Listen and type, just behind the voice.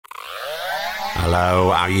Hello,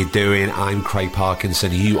 how you doing? I'm Craig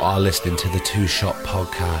Parkinson. You are listening to the Two Shot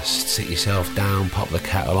Podcast. Sit yourself down, pop the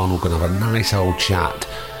kettle on. We're going to have a nice old chat.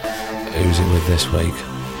 Who's it with this week?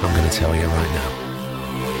 I'm going to tell you right now.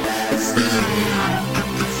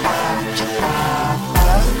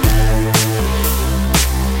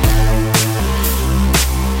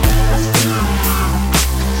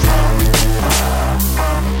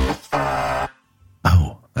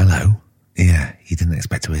 Oh, hello. Yeah, you didn't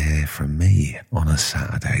expect to hear from me on a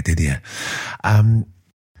Saturday, did you?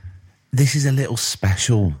 This is a little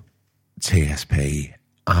special TSP,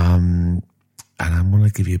 and I'm going to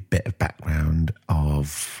give you a bit of background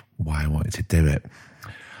of why I wanted to do it.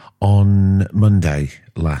 On Monday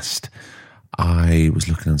last, I was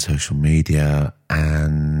looking on social media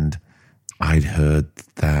and I'd heard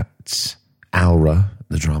that ALRA,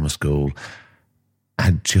 the drama school,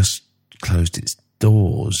 had just closed its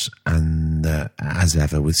doors, and as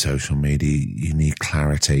ever with social media, you need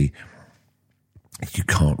clarity. You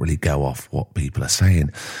can't really go off what people are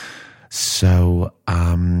saying. So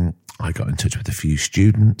I got in touch with a few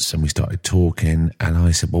students and we started talking, and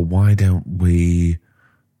I said, well, why don't we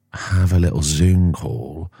have a little Zoom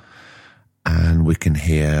call and we can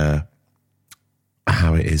hear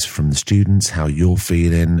how it is from the students, how you're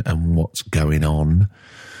feeling and what's going on,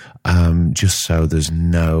 just so there's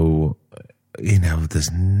no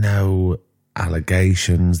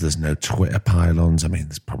allegations, there's no Twitter pylons. I mean,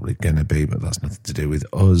 there's probably going to be, but that's nothing to do with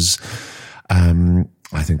us. I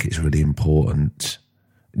think it's really important,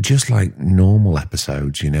 just like normal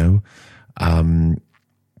episodes, it's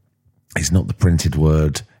not the printed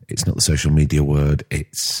word, it's not the social media word,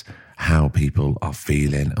 it's how people are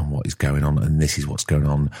feeling and what is going on. And this is what's going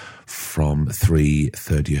on from 3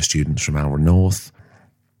 third-year students from ALRA North.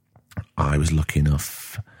 I was lucky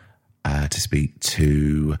enough to speak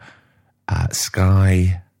to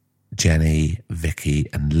Sky, Jenny, Vicky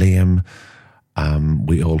and Liam.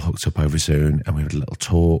 We all hooked up over Zoom and we had a little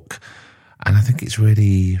talk, and I think it's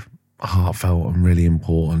really heartfelt and really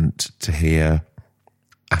important to hear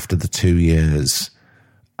after the 2 years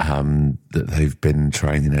that they've been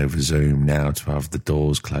training over Zoom now, to have the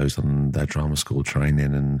doors closed on their drama school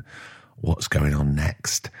training and what's going on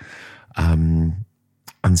next. And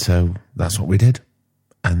so that's what we did.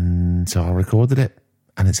 And so I recorded it,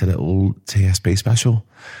 and it's a little TSP special.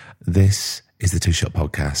 This is the Two Shot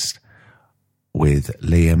Podcast with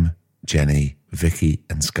Liam, Jenny, Vicky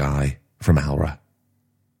and Sky from ALRA.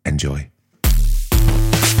 Enjoy.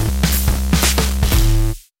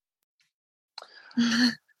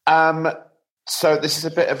 So this is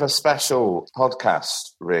a bit of a special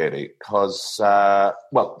podcast, really, because,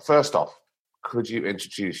 well, first off, could you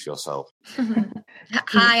introduce yourself?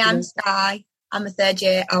 Hi, I'm Sky. I'm a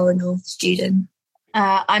third-year ALRA North student.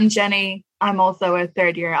 I'm Jenny. I'm also a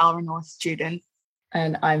third-year ALRA North student.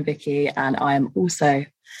 And I'm Vicky, and I am also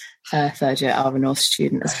a third-year ALRA North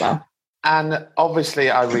student as well. And obviously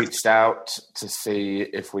I reached out to see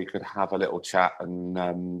if we could have a little chat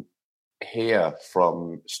and hear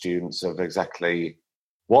from students of exactly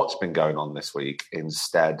what's been going on this week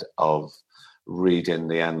instead of reading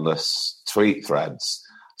the endless tweet threads.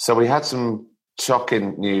 So we had some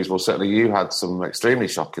shocking news. Well, certainly you had some extremely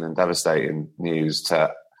shocking and devastating news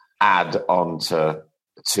to add on to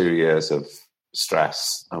 2 years of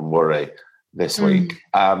stress and worry this week.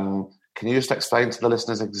 Can you just explain to the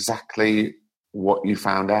listeners exactly what you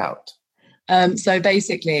found out? So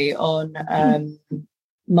basically on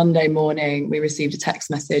Monday morning, we received a text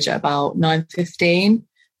message at about 9:15.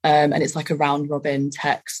 And it's like a round robin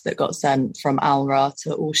text that got sent from ALRA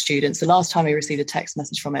to all students. The last time we received a text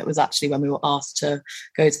message from it was actually when we were asked to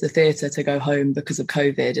go to the theatre to go home because of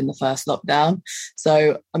COVID in the first lockdown.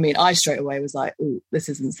 So, I mean, I straight away was like, oh, this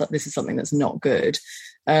is something that's not good.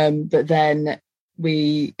 But then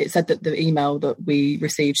it said that the email that we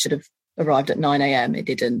received should have arrived at 9 a.m. It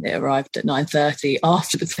didn't. It arrived at 9:30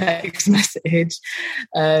 after the text message.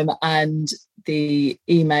 And the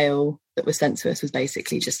email that was sent to us was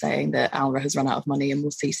basically just saying that ALRA has run out of money and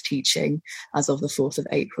will cease teaching as of the 4th of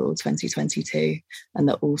April 2022, and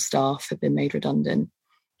that all staff have been made redundant.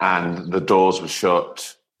 And the doors were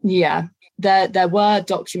shut? Yeah. There were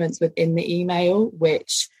documents within the email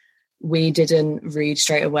which we didn't read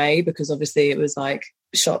straight away because obviously it was like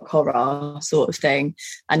shock horror sort of thing,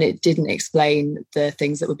 and it didn't explain the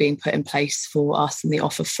things that were being put in place for us and the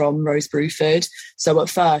offer from Rose Bruford. So at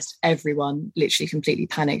first everyone literally completely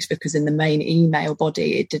panicked because in the main email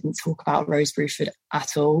body it didn't talk about Rose Bruford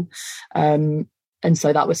at all, and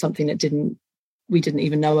so that was something that we didn't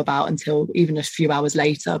even know about until even a few hours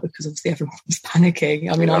later, because obviously everyone was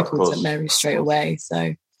panicking. I mean, I called St Mary's straight away,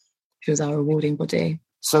 so she was our awarding body.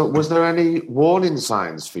 So was there any warning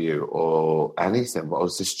signs for you or anything? Or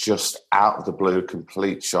was this just out of the blue,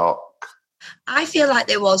 complete shock? I feel like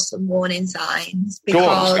there was some warning signs Go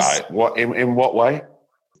on, Sky. What, in what way?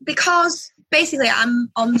 Because basically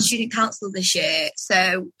I'm on the student council this year.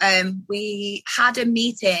 So we had a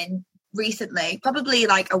meeting recently, probably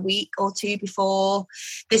like a week or two before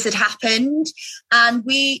this had happened, and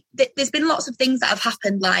there's been lots of things that have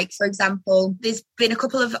happened. Like, for example, there's been a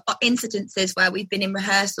couple of incidences where we've been in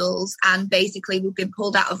rehearsals and basically we've been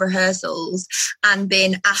pulled out of rehearsals and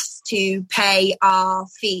been asked to pay our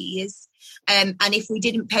fees. And if we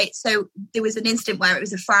didn't pay, so there was an incident where it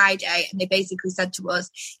was a Friday and they basically said to us,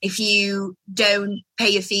 if you don't pay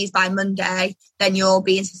your fees by Monday, then you're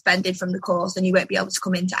being suspended from the course and you won't be able to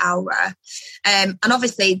come into ALRA. And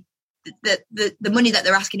obviously the money that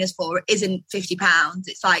they're asking us for isn't £50.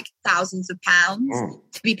 It's like thousands of pounds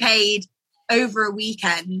to be paid over a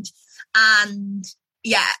weekend. And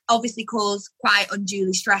yeah, obviously cause quite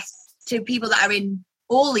unduly stress to people that are in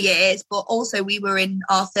all the years, but also we were in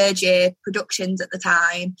our third year productions at the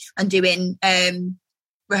time and doing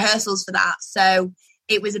rehearsals for that. So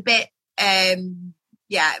it was a bit,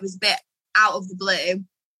 it was a bit out of the blue.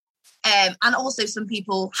 And also some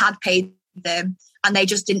people had paid them and they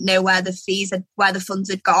just didn't know where the funds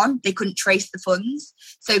had gone. They couldn't trace the funds.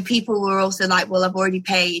 So people were also like, well, I've already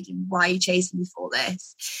paid and why are you chasing me for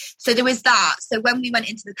this? So there was that. So when we went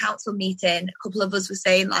into the council meeting, a couple of us were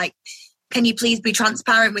saying like, can you please be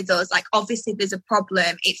transparent with us? Like, obviously there's a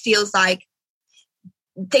problem. It feels like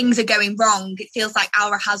things are going wrong. It feels like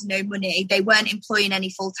ALRA has no money. They weren't employing any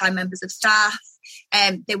full-time members of staff.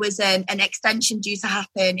 There was an extension due to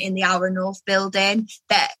happen in the ALRA North building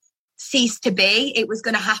that ceased to be. It was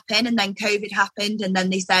going to happen and then COVID happened and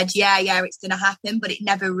then they said, yeah, it's going to happen, but it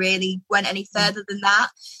never really went any further than that.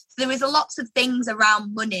 So there was lots of things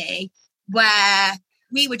around money where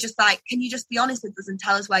we were just like, can you just be honest with us and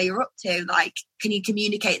tell us where you're up to? Like, can you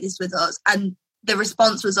communicate this with us? And the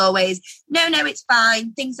response was always, no, it's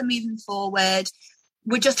fine. Things are moving forward.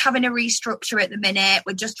 We're just having a restructure at the minute.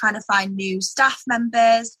 We're just trying to find new staff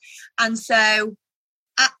members. And so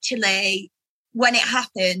actually, when it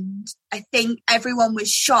happened, I think everyone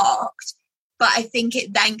was shocked, but I think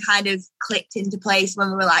it then kind of clicked into place when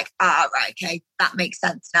we were like, right, okay, that makes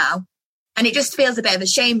sense now. And it just feels a bit of a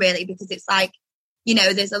shame, really, because it's like, you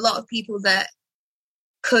know, there's a lot of people that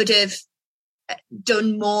could have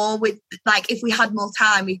done more with, like, if we had more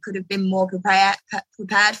time, we could have been more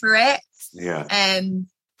prepared for it. Yeah.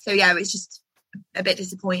 So yeah, it's just a bit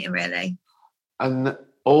disappointing, really. And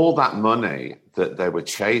all that money that they were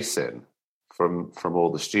chasing from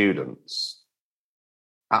all the students,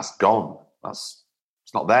 that's gone. It's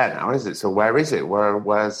not there now, is it? So where is it?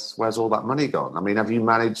 Where's all that money gone? I mean, have you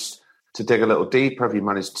managed to dig a little deeper? Have you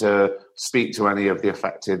managed to speak to any of the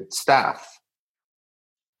affected staff?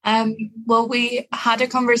 Well, we had a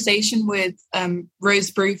conversation with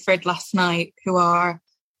Rose Bruford last night, who are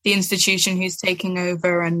the institution who's taking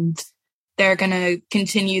over, and they're going to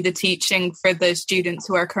continue the teaching for the students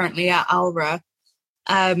who are currently at ALRA.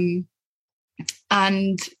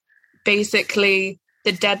 And basically,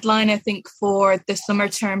 the deadline, I think, for the summer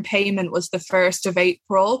term payment was the 1st of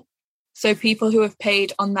April. So people who have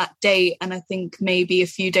paid on that date, and I think maybe a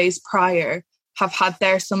few days prior, have had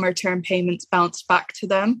their summer term payments bounced back to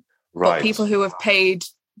them. Right. But people who have paid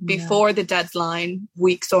before the deadline,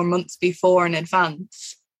 weeks or months before in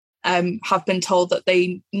advance, have been told that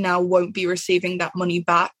they now won't be receiving that money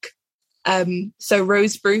back. So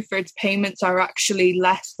Rose Bruford's payments are actually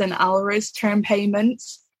less than ALRA's term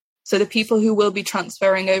payments. So the people who will be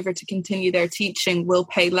transferring over to continue their teaching will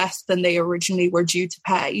pay less than they originally were due to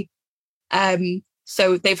pay.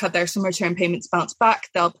 So they've had their summer term payments bounced back.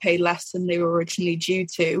 They'll pay less than they were originally due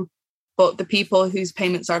to. But the people whose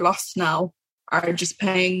payments are lost now are just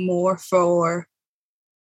paying more for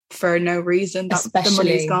no reason. The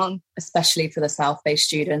money's gone. Especially for the South-based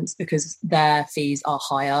students, because their fees are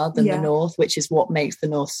higher than the North, which is what makes the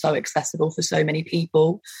North so accessible for so many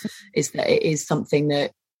people, is that it is something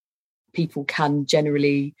that people can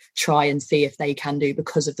generally try and see if they can do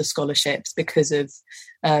because of the scholarships, because of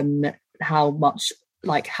how much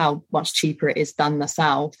cheaper it is than the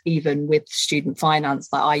South, even with student finance.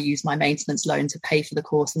 Like, I use my maintenance loan to pay for the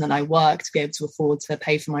course, and then I work to be able to afford to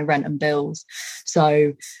pay for my rent and bills.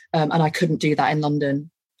 So, and I couldn't do that in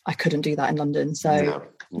London. So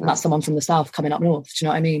that's someone from the South coming up north. Do you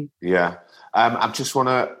know what I mean? Yeah. I just want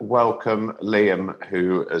to welcome Liam,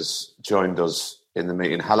 who has joined us in the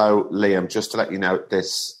meeting. Hello, Liam. Just to let you know,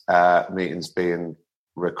 this meeting's being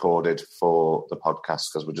recorded for the podcast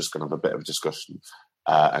because we're just going to have a bit of a discussion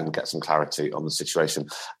and get some clarity on the situation.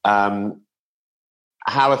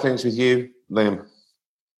 How are things with you, Liam?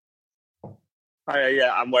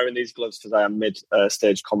 Yeah, I'm wearing these gloves today. I'm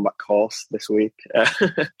mid-stage combat course this week.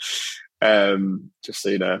 Just so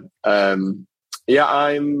you know. I'm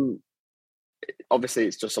obviously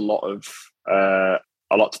it's just a lot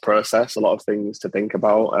to process, a lot of things to think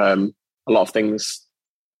about, a lot of things,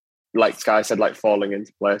 like Sky said, like falling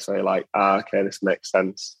into place where you're like, okay, this makes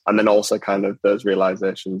sense. And then also kind of those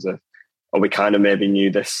realizations of, we kind of maybe knew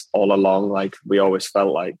this all along. Like we always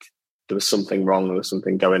felt like there was something wrong, there was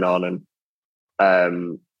something going on,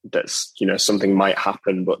 and that's, something might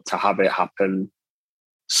happen, but to have it happen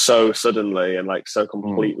so suddenly and like so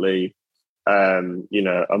completely, a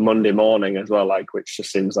Monday morning as well, like, which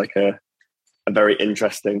just seems like a very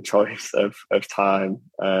interesting choice of time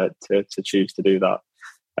to choose to do that,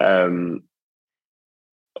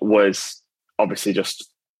 was obviously just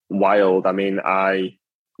wild. I mean, I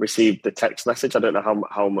received the text message. I don't know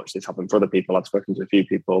how much this happened for other people. I've spoken to a few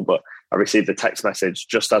people, but I received the text message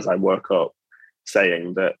just as I woke up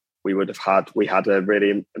saying that we had a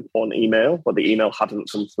really important email, but the email hadn't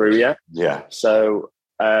come through yet. Yeah. So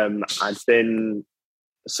I've been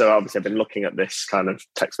looking at this kind of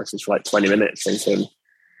text message for like 20 minutes thinking,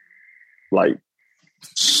 like,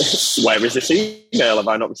 where is this email? Have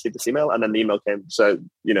I not received this email? And then the email came. So,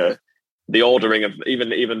 the ordering of even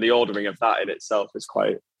the ordering of that in itself is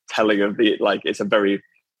quite telling of it's a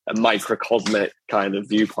microcosmic kind of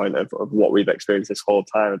viewpoint of what we've experienced this whole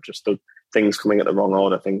time, of just the things coming at the wrong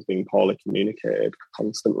order, things being poorly communicated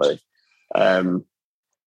constantly. And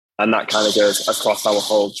that kind of goes across our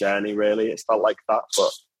whole journey, really. It's felt like that.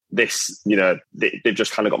 But this, they've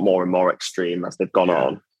just kind of got more and more extreme as they've gone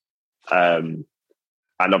on. And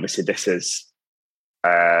obviously this is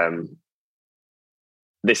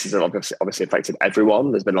obviously affected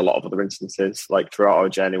everyone. There's been a lot of other instances like throughout our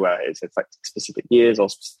journey where it's affected specific years or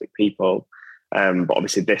specific people. But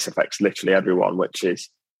obviously this affects literally everyone, which is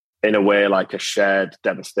in a way like a shared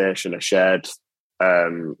devastation, a shared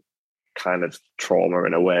kind of trauma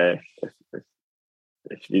in a way,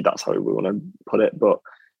 if that's how we want to put it. But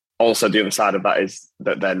also the other side of that is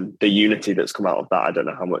that then the unity that's come out of that, I don't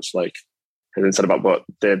know how much like has been said about, but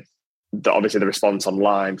the obviously the response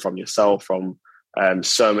online from yourself, from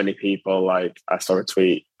so many people. Like I saw a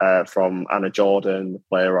tweet from Anna Jordan, the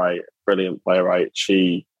playwright, brilliant playwright.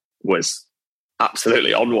 She was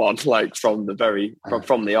absolutely on one, like from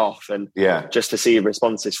the off, and just to see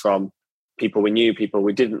responses from people we knew, people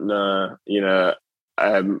we didn't know,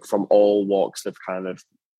 from all walks of kind of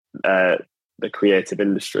the creative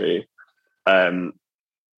industry,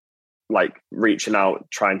 like reaching out,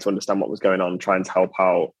 trying to understand what was going on, trying to help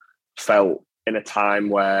out, felt in a time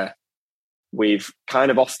where we've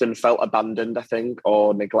kind of often felt abandoned, I think,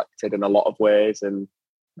 or neglected in a lot of ways. And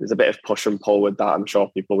there's a bit of push and pull with that. I'm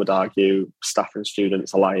sure people would argue, staff and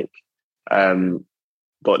students alike.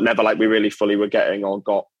 But never like we really fully were getting or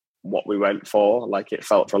got what we went for. Like it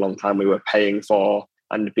felt for a long time we were paying for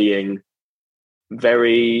and being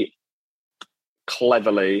very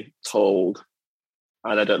cleverly told,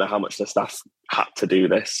 and I don't know how much the staff had to do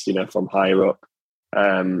this, from higher up,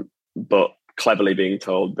 but cleverly being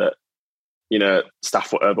told that,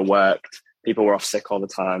 staff were overworked, people were off sick all the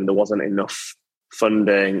time, there wasn't enough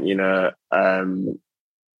funding,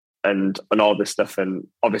 and all this stuff. And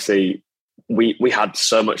obviously we had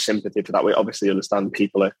so much sympathy for that. We obviously understand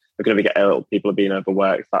people are going to get ill, people are being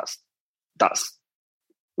overworked. That's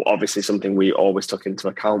obviously something we always took into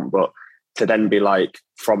account. But to then be like,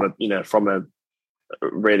 from a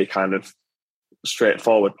really kind of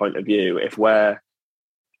straightforward point of view, if we're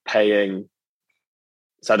paying,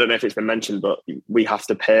 so I don't know if it's been mentioned, but we have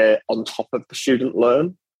to pay on top of the student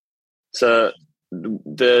loan. So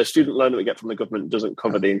the student loan that we get from the government doesn't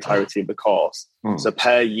cover the entirety of the course. So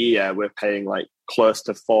per year, we're paying like close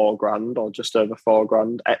to $4,000 or just over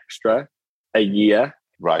 $4,000 extra a year.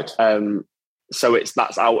 Right. So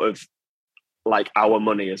that's out of like our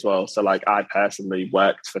money as well. So like I personally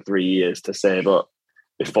worked for 3 years to save up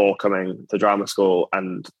before coming to drama school.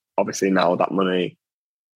 And obviously now that money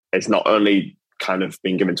is not only kind of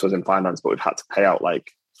being given to us in finance, but we've had to pay out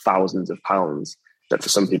like thousands of pounds that for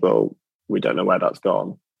some people, we don't know where that's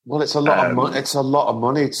gone. Well, it's a lot of money. It's a lot of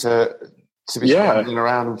money to be scrambling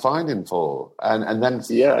around and finding for, and then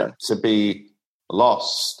to be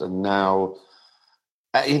lost. And now,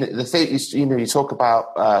 the thing is, you talk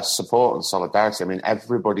about support and solidarity. I mean,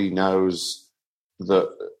 everybody knows that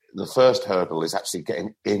the first hurdle is actually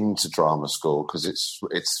getting into drama school, because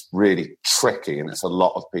it's really tricky and it's a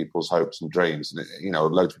lot of people's hopes and dreams. And,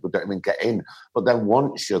 loads of people don't even get in. But then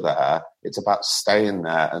once you're there, it's about staying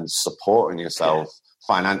there and supporting yourself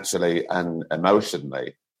financially and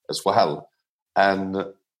emotionally as well. And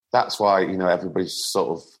that's why, everybody's sort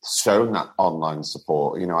of shown that online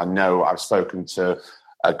support. I know I've spoken to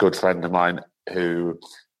a good friend of mine who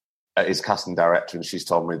is casting director, and she's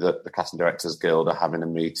told me that the Casting Directors Guild are having a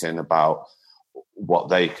meeting about what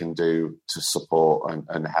they can do to support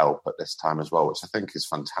and help at this time as well, which I think is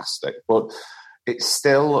fantastic. But it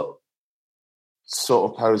still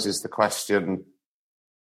sort of poses the question,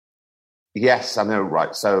 yes, I know,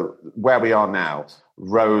 right, so where we are now,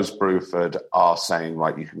 Rose Bruford are saying,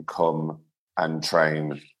 right, you can come and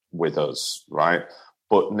train with us, right?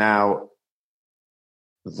 But now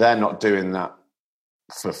they're not doing that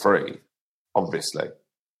for free, obviously.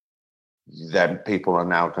 Then people are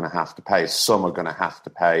now going to have to pay. Some are going to have to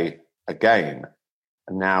pay again.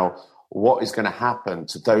 And now what is going to happen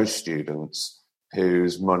to those students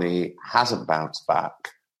whose money hasn't bounced back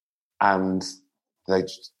and they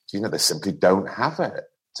simply don't have it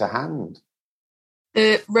to hand?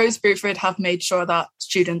 The Rose Bruford have made sure that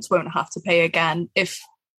students won't have to pay again. If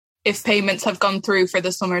payments have gone through for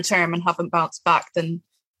the summer term and haven't bounced back, then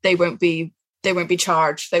they won't be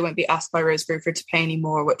charged. They won't be asked by Rose Bruford to pay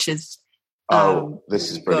anymore, which is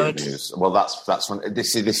this is brilliant news. Well, that's when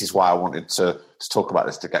this is why I wanted to talk about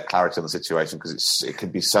this, to get clarity on the situation, because it can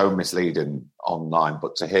be so misleading online.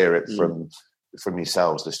 But to hear it from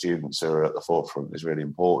yourselves, the students who are at the forefront, is really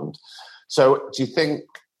important. So, do you think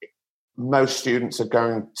most students are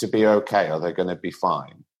going to be okay? Are they going to be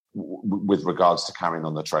fine with regards to carrying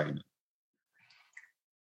on the training?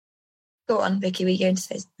 Go on, Vicky, were you going to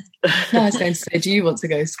say something? No, I was going to say, do you want to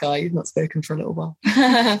go, Sky? You've not spoken for a little while.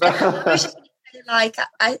 Like,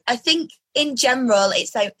 I think in general it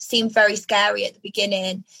seemed very scary at the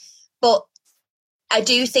beginning, but I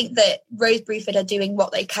do think that Rose Bruford are doing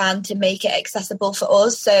what they can to make it accessible for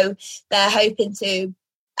us. So they're hoping to,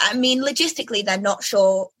 logistically, they're not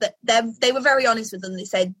sure. That they were very honest with them. They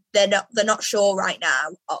said they're not sure right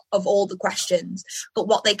now of all the questions, but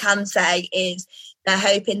what they can say is they're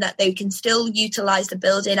hoping that they can still utilise the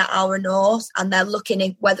building at ALRA North, and they're looking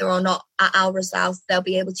at whether or not at ALRA South they'll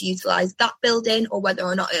be able to utilise that building, or whether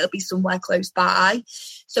or not it'll be somewhere close by.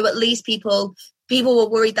 So at least people were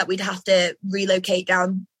worried that we'd have to relocate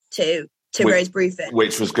down to Rose Bruford,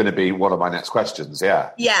 which was going to be one of my next questions.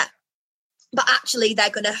 Yeah. But actually,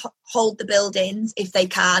 they're going to hold the buildings if they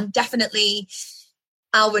can. Definitely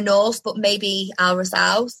ALRA North, but maybe ALRA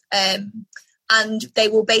South. And they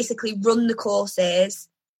will basically run the courses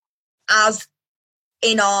as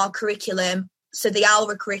in our curriculum. So the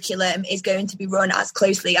ALRA curriculum is going to be run as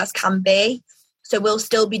closely as can be. So we'll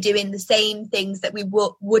still be doing the same things that we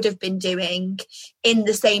would have been doing in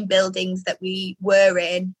the same buildings that we were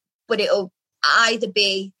in, but it'll either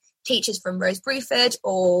be teachers from Rose Bruford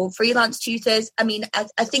or freelance tutors. I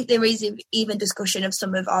think there is even discussion of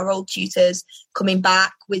some of our old tutors coming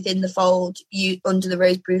back within the fold under the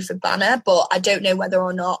Rose Bruford banner, but I don't know whether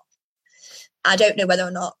or not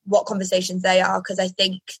what conversations they are, because I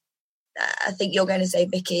think you're going to say,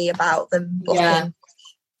 Vicky, about them booking. Yeah.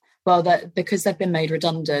 Well, because they've been made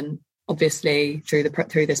redundant, obviously through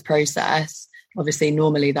this process. Obviously,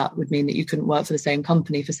 normally that would mean that you couldn't work for the same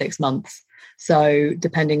company for 6 months. So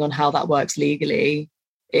depending on how that works legally,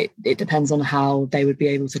 it depends on how they would be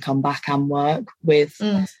able to come back and work with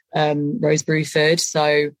Rose Bruford.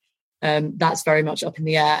 So that's very much up in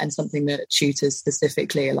the air, and something that tutors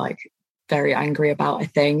specifically are very angry about, I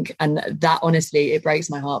think. And that, honestly, it breaks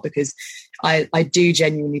my heart, because I do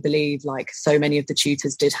genuinely believe so many of the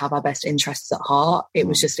tutors did have our best interests at heart. It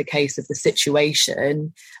was just a case of the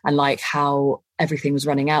situation and how everything was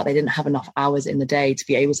running out. They didn't have enough hours in the day to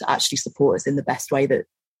be able to actually support us in the best way that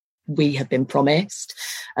we have been promised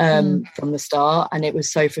from the start. And it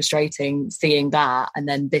was so frustrating seeing that, and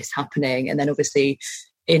then this happening. And then obviously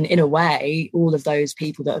in a way, all of those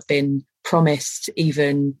people that have been promised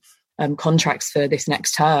even contracts for this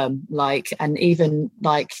next term, and even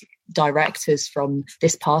directors from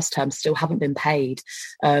this past term still haven't been paid.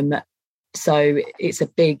 So it's a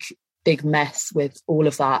big mess with all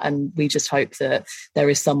of that, and we just hope that there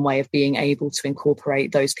is some way of being able to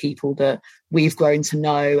incorporate those people that we've grown to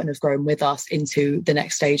know and have grown with us into the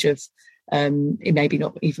next stage of it. Maybe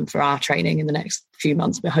not even for our training in the next few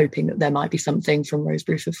months. We're hoping that there might be something from Rose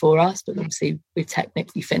Bruford for us, but obviously we've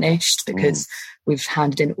technically finished, because we've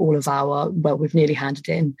handed in we've nearly handed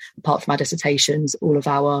in, apart from our dissertations, all of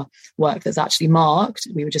our work that's actually marked.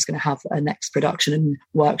 We were just going to have a next production and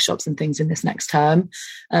workshops and things in this next term.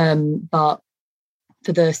 But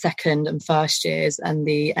for the second and first years and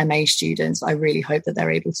the MA students, I really hope that they're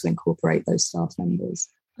able to incorporate those staff members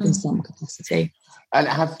in some capacity. And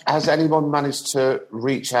has anyone managed to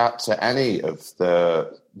reach out to any of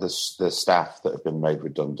the the staff that have been made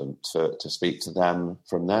redundant to speak to them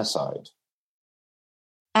from their side?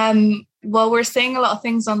 Well, we're seeing a lot of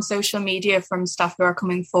things on social media from staff who are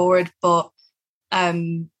coming forward, but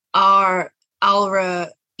our ALRA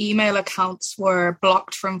email accounts were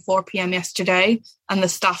blocked from 4 p.m. yesterday, and the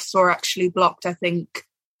staffs were actually blocked, I think,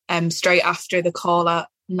 straight after the call at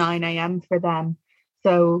 9 a.m. for them.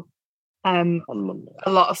 So a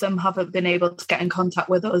lot of them haven't been able to get in contact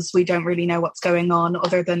with us. We don't really know what's going on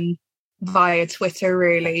other than via Twitter,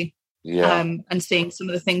 really. Yeah. And seeing some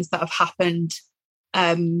of the things that have happened.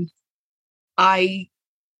 I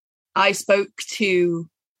spoke to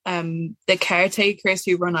the caretakers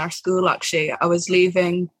who run our school. Actually, I was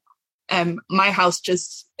leaving. My house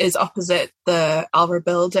just is opposite the ALRA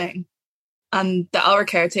building, and the ALRA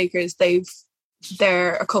caretakers,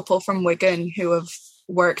 they're a couple from Wigan who have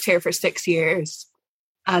worked here for 6 years,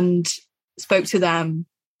 and spoke to them.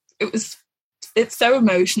 It's so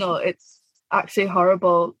emotional. It's actually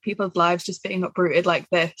horrible. People's lives just being uprooted like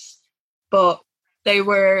this. But they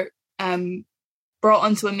were brought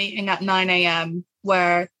onto a meeting at 9 a.m.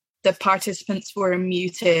 where the participants were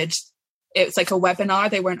muted. It was like a webinar.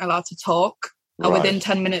 They weren't allowed to talk. Right. And within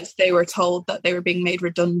 10 minutes, they were told that they were being made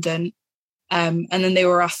redundant. And then they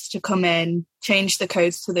were asked to come in, change the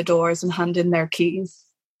codes to the doors and hand in their keys.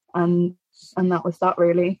 And that was that,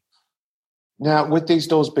 really. Now, with these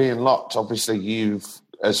doors being locked, obviously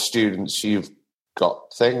as students, you've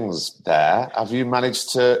got things there. Have you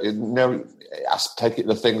managed to, I take it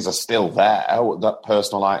the things are still there, that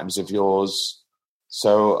personal items of yours.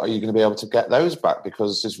 So are you going to be able to get those back?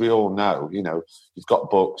 Because as we all know, you've got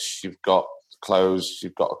books, you've got clothes,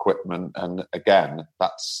 you've got equipment. And again,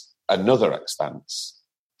 that's another expense.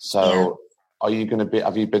 So Are you going to be,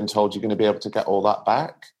 have you been told you're going to be able to get all that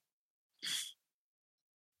back?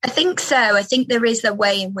 I think so. I think there is a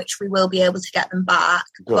way in which we will be able to get them back,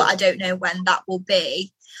 Good. But I don't know when that will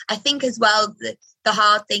be. I think as well, the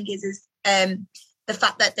hard thing is the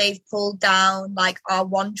fact that they've pulled down like our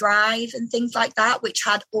OneDrive and things like that, which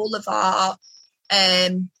had all of our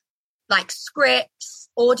like scripts,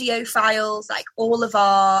 audio files, like all of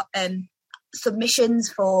our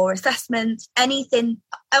submissions for assessments, anything,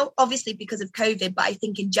 obviously because of COVID, but I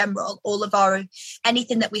think in general, all of our,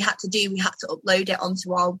 anything that we had to do, we had to upload it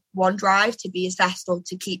onto our OneDrive to be assessed or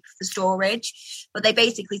to keep for storage. But they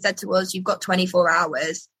basically said to us, you've got 24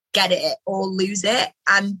 hours, get it or lose it.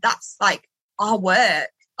 And that's like our work,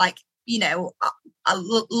 like, a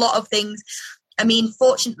lot of things. I mean,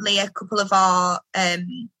 fortunately, a couple of our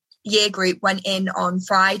year group went in on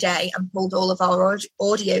Friday and pulled all of our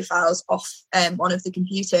audio files off one of the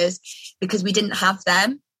computers because we didn't have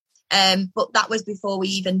them. But that was before we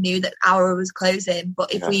even knew that ALRA was closing.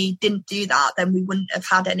 But if we didn't do that, then we wouldn't have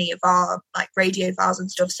had any of our like radio files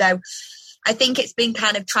and stuff. So I think it's been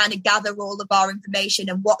kind of trying to gather all of our information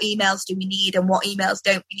and what emails do we need and what emails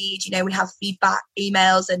don't we need. We have feedback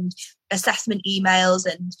emails and assessment emails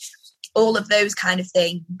and all of those kind of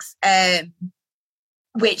things.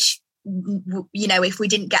 Which, if we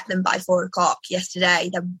didn't get them by 4:00 yesterday,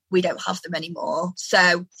 then we don't have them anymore.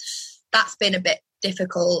 So that's been a bit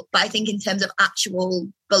difficult. But I think in terms of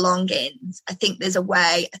actual belongings, I think there's a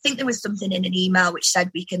way. I think there was something in an email which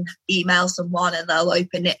said we can email someone and they'll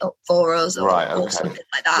open it up for us or something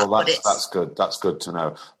like that. Well, that's good. That's good to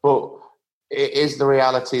know. But it is the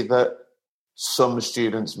reality that some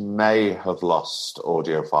students may have lost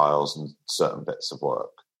audio files and certain bits of work.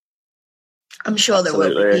 I'm sure there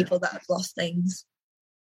will be people that have lost things.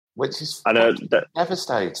 Which is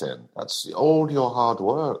devastating. That's all your hard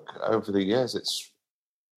work over the years.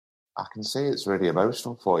 I can see it's really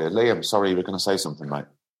emotional for you. Liam, sorry, you were going to say something, mate.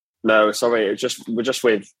 No, sorry. We're just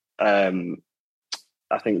with, I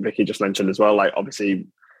think Vicky just mentioned as well, like obviously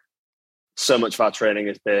so much of our training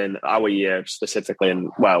has been our year specifically,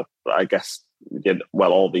 and well, I guess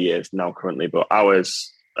all the years now currently, but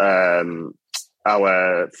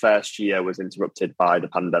our first year was interrupted by the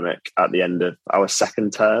pandemic at the end of our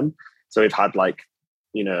second term. So we've had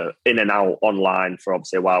in and out online for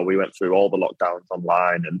obviously a while. We went through all the lockdowns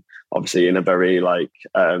online and obviously in a very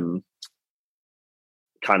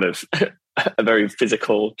kind of a very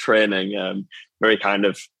physical training, very kind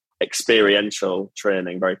of experiential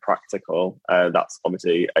training, very practical. That's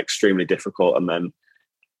obviously extremely difficult. And then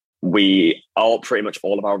pretty much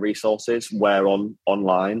all of our resources were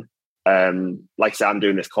online. Like I said, I'm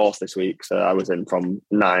doing this course this week, so I was in from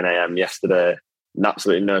 9 a.m. yesterday, and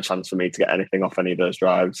absolutely no chance for me to get anything off any of those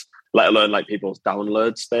drives, let alone like people's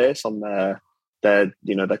download space on their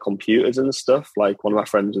computers and stuff. Like one of my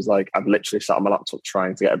friends was like, I've literally sat on my laptop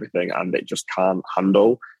trying to get everything and it just can't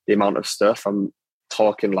handle the amount of stuff. I'm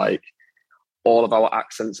talking like all of our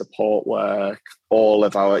accent support work, all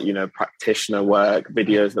of our, practitioner work,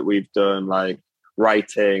 videos that we've done, like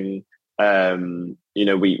writing.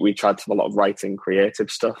 We tried to have a lot of writing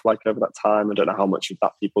creative stuff like over that time. I don't know how much of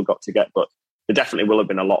that people got to get, but there definitely will have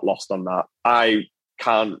been a lot lost on that. I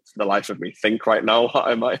can't for the life of me think right now what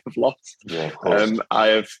I might have lost. Yeah, of course.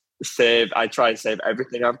 I try and save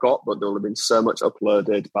everything I've got, but there will have been so much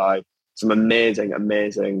uploaded by some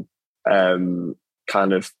amazing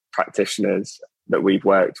kind of practitioners that we've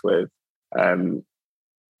worked with. And,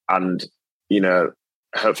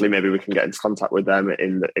 hopefully maybe we can get into contact with them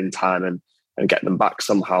in time and get them back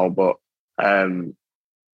somehow. But, I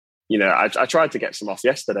tried to get some off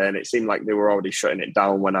yesterday, and it seemed like they were already shutting it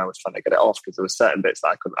down when I was trying to get it off, because there were certain bits that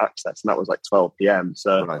I couldn't access, and that was like 12 p.m.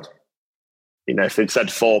 So, right. If it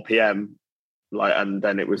said 4 p.m, and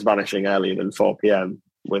then it was vanishing earlier than 4 p.m.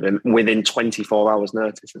 within 24 hours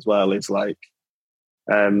notice as well, is like,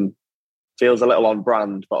 feels a little on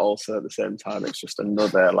brand, but also at the same time, it's just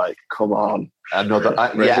another, like, come on. Another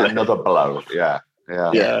blow. Yeah.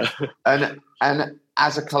 And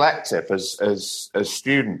as a collective, as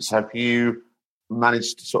students, have you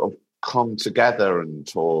managed to sort of come together and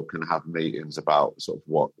talk and have meetings about sort of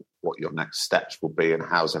what your next steps will be, and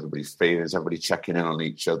how's everybody feeling? Is everybody checking in on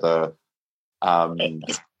each other?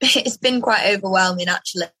 It's been quite overwhelming,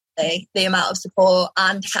 actually, the amount of support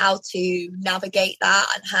and how to navigate that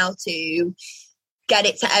and how to get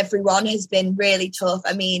it to everyone has been really tough.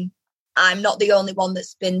 I mean, I'm not the only one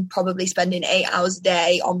that's been probably spending 8 hours a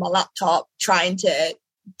day on my laptop trying to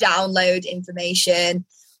download information,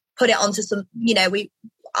 put it onto some, the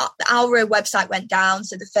ALRA website went down.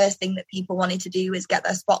 So the first thing that people wanted to do was get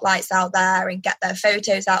their spotlights out there and get their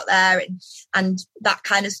photos out there and that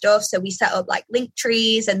kind of stuff. So we set up like link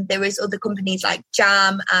trees, and there was other companies like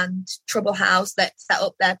Jam and Trouble House that set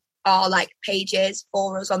up our like pages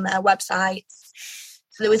for us on their websites.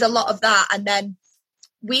 So there was a lot of that. And then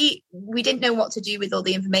we didn't know what to do with all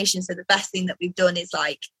the information. So the best thing that we've done is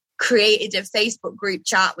like created a Facebook group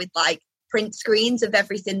chat with like print screens of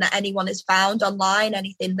everything that anyone has found online,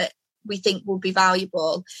 anything that we think will be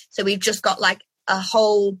valuable. So we've just got like a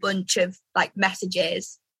whole bunch of like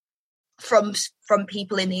messages from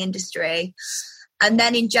people in the industry. And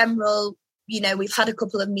then in general, we've had a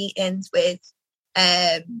couple of meetings with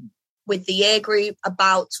the year group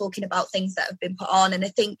about talking about things that have been put on. And I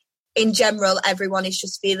think in general, everyone is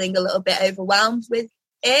just feeling a little bit overwhelmed with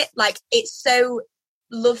it. Like, it's so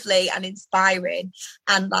lovely and inspiring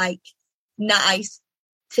and like nice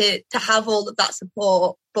to have all of that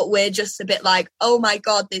support, but we're just a bit like, oh my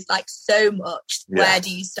god, there's like so much. Yeah. Where do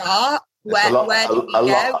you start? Where do we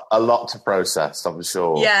go? A lot to process, I'm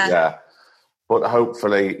sure. Yeah. But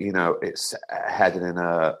hopefully, it's heading in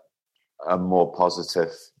a more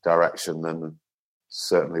positive direction than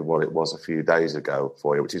certainly what it was a few days ago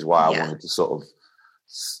for you, which is why I wanted to sort of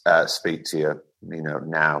speak to you,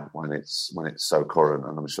 now when it's so current,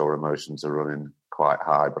 and I'm sure emotions are running quite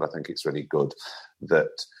high. But I think it's really good that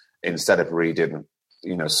instead of reading,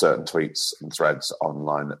 certain tweets and threads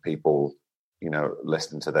online, that people,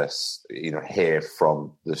 listening to this, hear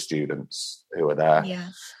from the students who are there. Yeah.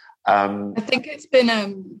 I think it's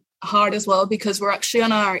been hard as well, because we're actually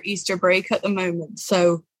on our Easter break at the moment.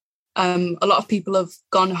 So a lot of people have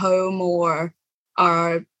gone home or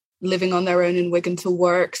are living on their own in Wigan to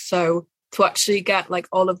work. So to actually get like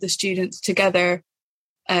all of the students together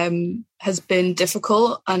has been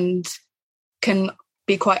difficult and can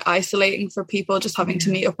be quite isolating for people, just having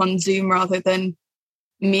to meet up on Zoom rather than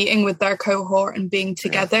meeting with their cohort and being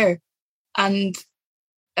together. And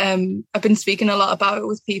I've been speaking a lot about it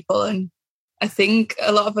with people, and I think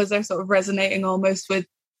a lot of us are sort of resonating almost with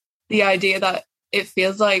the idea that it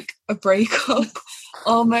feels like a breakup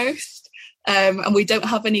almost, and we don't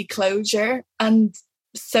have any closure, and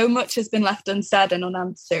so much has been left unsaid and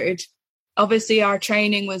unanswered. Obviously, our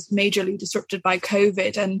training was majorly disrupted by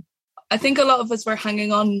COVID, and I think a lot of us were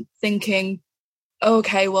hanging on thinking,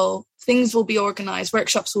 okay, well, things will be organised,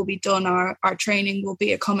 workshops will be done, our training will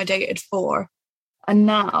be accommodated for. And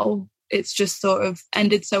now it's just sort of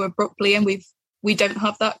ended so abruptly, and we don't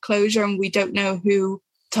have that closure, and we don't know who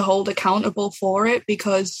to hold accountable for it,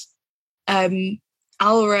 because ALRA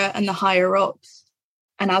and the higher ups,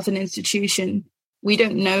 and as an institution, we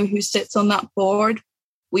don't know who sits on that board.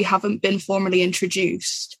 We haven't been formally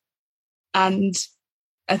introduced. And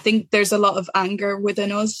I think there's a lot of anger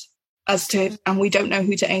within us and we don't know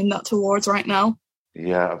who to aim that towards right now.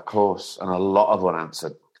 Yeah, of course. And a lot of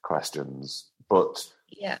unanswered questions. But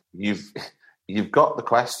you've got the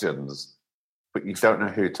questions, but you don't know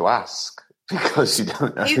who to ask. Because you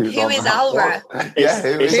don't know Who who's on is that ALRA? board. Yeah,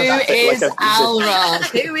 who is ALRA?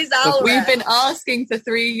 Who is ALRA? We've been asking for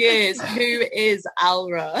 3 years. Who is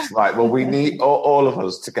ALRA? Right, well, we need, all of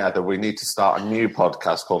us together, we need to start a new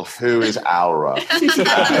podcast called Who is ALRA?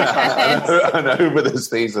 And over the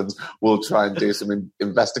seasons, we'll try and do some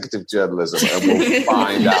investigative journalism and we'll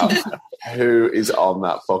find out who is on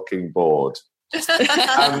that fucking board.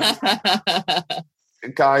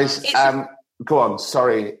 Guys, go on.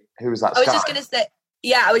 Sorry, who was that? I was just going to say,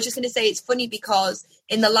 I was just going to say it's funny because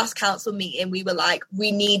in the last council meeting, we were like,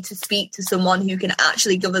 we need to speak to someone who can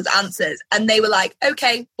actually give us answers. And they were like,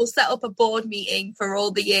 okay, we'll set up a board meeting for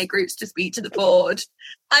all the year groups to speak to the board.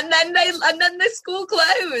 And then the school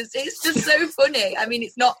closed. It's just so funny. I mean,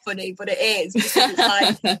 it's not funny, but it is. Because it's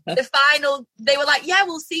like the final, they were like, yeah,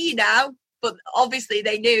 we'll see you now. But obviously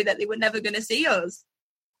they knew that they were never going to see us.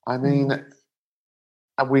 I mean,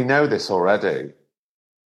 we know this already,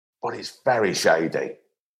 but it's very shady,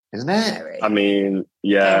 isn't it? Very. I mean,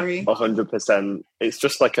 yeah, Very. 100%. It's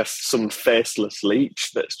just like some faceless leech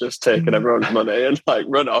that's just taken everyone's money and like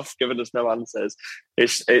run off, giving us no answers.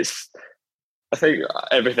 It's. I think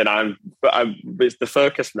everything the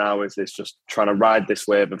focus now is just trying to ride this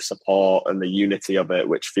wave of support and the unity of it,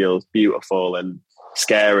 which feels beautiful and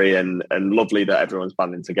scary and lovely that everyone's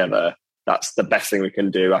banding together. That's the best thing we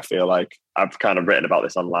can do. I feel like I've kind of written about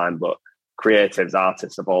this online, but creatives,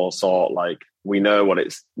 artists of all sort, like we know what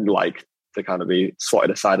it's like to kind of be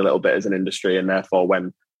swatted aside a little bit as an industry, and therefore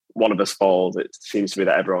when one of us falls, it seems to be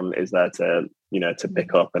that everyone is there to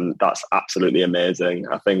pick up, and that's absolutely amazing.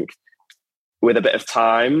 I think with a bit of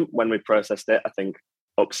time, when we processed it, I think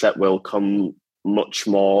upset will come much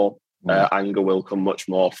more, anger will come much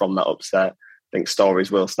more from that upset. I think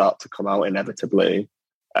stories will start to come out inevitably.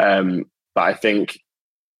 But I think,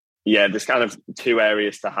 there's kind of two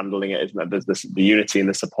areas to handling it, isn't there? There's the unity and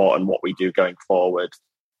the support and what we do going forward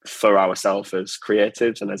for ourselves as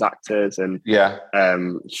creatives and as actors and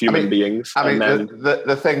human beings. I mean, and then,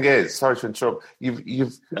 the thing is, sorry to interrupt,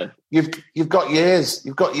 you've got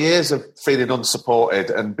years of feeling unsupported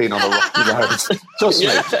and being on a rocky road. Trust me,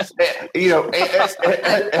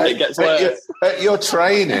 it gets worse. At your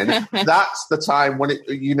training, that's the time when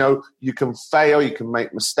you can fail, you can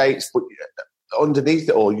make mistakes, but underneath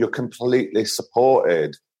it all, you're completely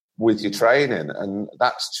supported with your training, and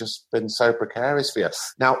that's just been so precarious for you.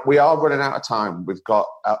 Now, we are running out of time. We've got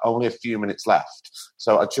only a few minutes left.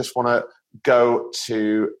 So I just want to go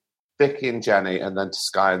to Vicky and Jenny, and then to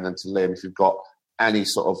Sky, and then to Liam, if you've got any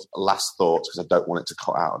sort of last thoughts, because I don't want it to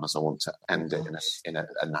cut out on us. I want to end it in a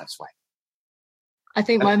nice way. I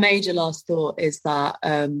think my major last thought is that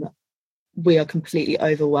we are completely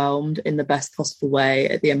overwhelmed in the best possible way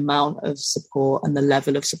at the amount of support and the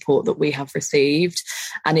level of support that we have received.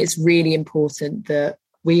 And it's really important that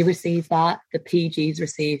we receive that, the PGs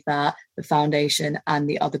receive that, the foundation and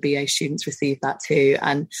the other BA students receive that too.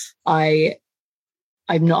 And I'm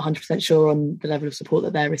not 100% sure on the level of support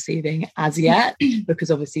that they're receiving as yet, because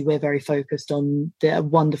obviously we're very focused on the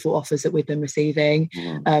wonderful offers that we've been receiving.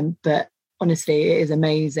 But honestly, it is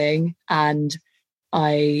amazing. And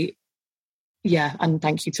and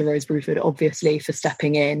thank you to Rose Bruford, obviously, for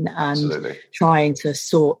stepping in and trying to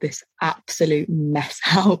sort this absolute mess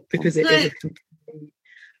out, because it is a complete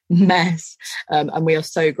mess. And we are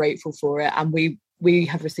so grateful for it. And we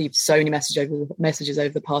have received so many messages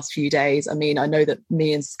over the past few days. I mean, I know that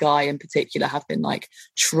me and Sky in particular have been like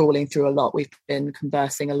trawling through a lot. We've been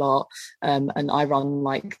conversing a lot. And I run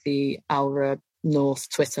like the ALRA North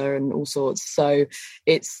Twitter and all sorts. So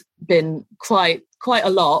it's been quite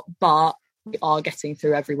a lot, but we are getting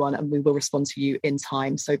through everyone, and we will respond to you in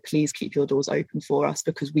time. So please keep your doors open for us,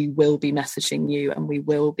 because we will be messaging you and we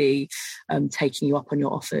will be taking you up on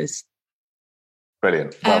your offers.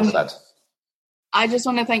 Brilliant. Well said. I just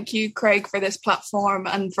want to thank you, Craig, for this platform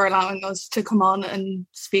and for allowing us to come on and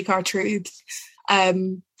speak our truths.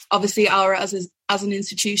 Obviously, ALRA as an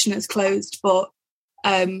institution is closed, but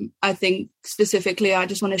I think specifically I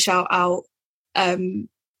just want to shout out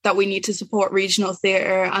that we need to support regional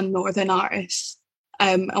theatre and northern artists,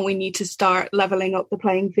 and we need to start levelling up the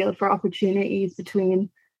playing field for opportunities between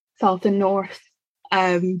south and north.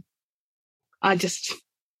 I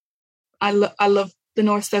love the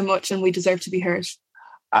north so much, and we deserve to be heard.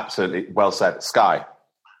 Absolutely, well said. Sky.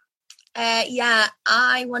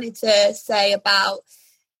 I wanted to say about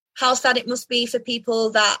how sad it must be for people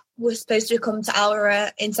that were supposed to come to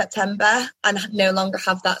ALRA in September and no longer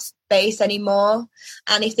have that space anymore.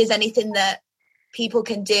 And if there's anything that people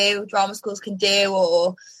can do, drama schools can do,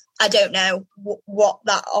 or I don't know what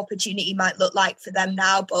that opportunity might look like for them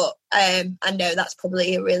now, but I know that's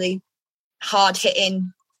probably a really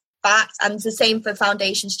hard-hitting fact. And it's the same for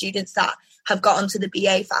foundation students that have got onto the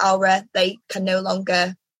BA for ALRA. They can no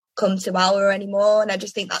longer come to ALRA anymore, and I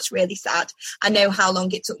just think that's really sad. I know how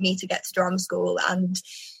long it took me to get to drama school, and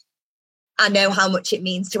I know how much it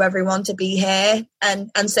means to everyone to be here,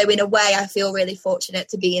 and so in a way I feel really fortunate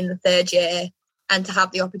to be in the third year and to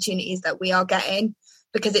have the opportunities that we are getting,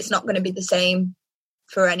 because it's not going to be the same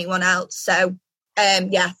for anyone else. So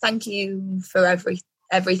thank you for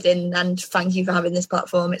everything, and thank you for having this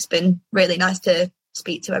platform. It's been really nice to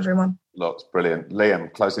speak to everyone. Looks brilliant.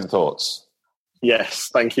 Liam, closing thoughts? Yes,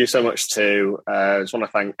 thank you so much too. I just want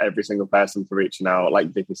to thank every single person for reaching out.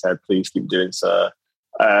 Like Vicky said, please keep doing so.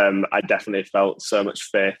 I definitely felt so much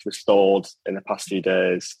faith restored in the past few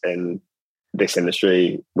days in this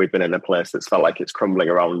industry. We've been in a place that's felt like it's crumbling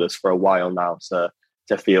around us for a while now. So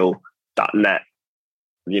to feel that net,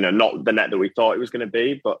 not the net that we thought it was going to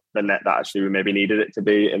be, but the net that actually we maybe needed it to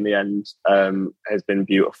be in the end, has been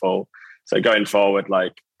beautiful. So going forward,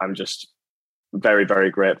 I'm just very, very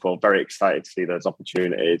grateful, very excited to see those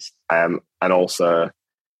opportunities, and also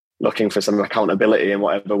looking for some accountability in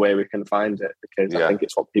whatever way we can find it, because I think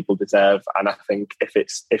it's what people deserve. And I think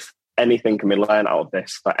if anything can be learned out of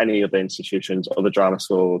this for any other institutions, other drama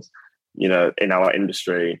schools, in our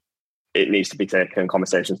industry, it needs to be taken.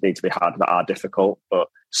 Conversations need to be had that are difficult, but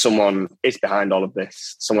someone is behind all of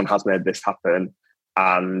this. Someone has made this happen,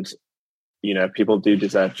 and people do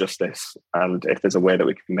deserve justice. And if there's a way that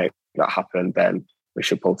we can make that happen, then we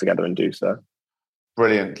should pull together and do so.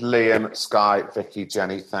 Brilliant. Liam, Sky, Vicky,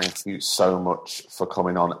 Jenny, thank you so much for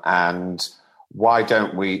coming on. And why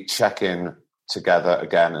don't we check in together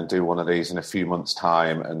again and do one of these in a few months'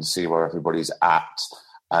 time and see where everybody's at,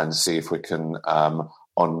 and see if we can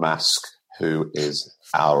unmask who is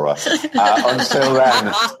ALRA. Until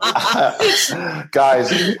then, guys,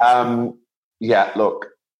 look,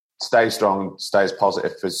 stay strong, stay as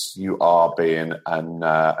positive as you are being, and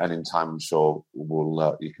in time, I'm sure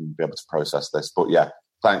you can be able to process this. But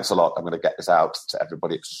thanks a lot. I'm going to get this out to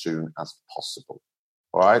everybody as soon as possible.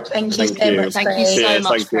 All right. Thank you so much. Thank you so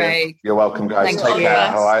much, Craig. You're welcome, guys. Take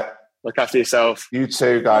care. All right. Look after yourself. You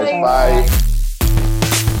too, guys. Bye.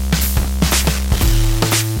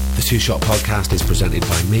 The Two Shot Podcast is presented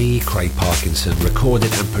by me, Craig Parkinson,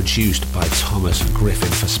 recorded and produced by Thomas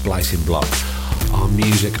Griffin for Splicing Block.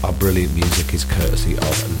 Our brilliant music is courtesy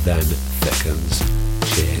of Then Thickens.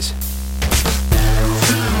 Cheers.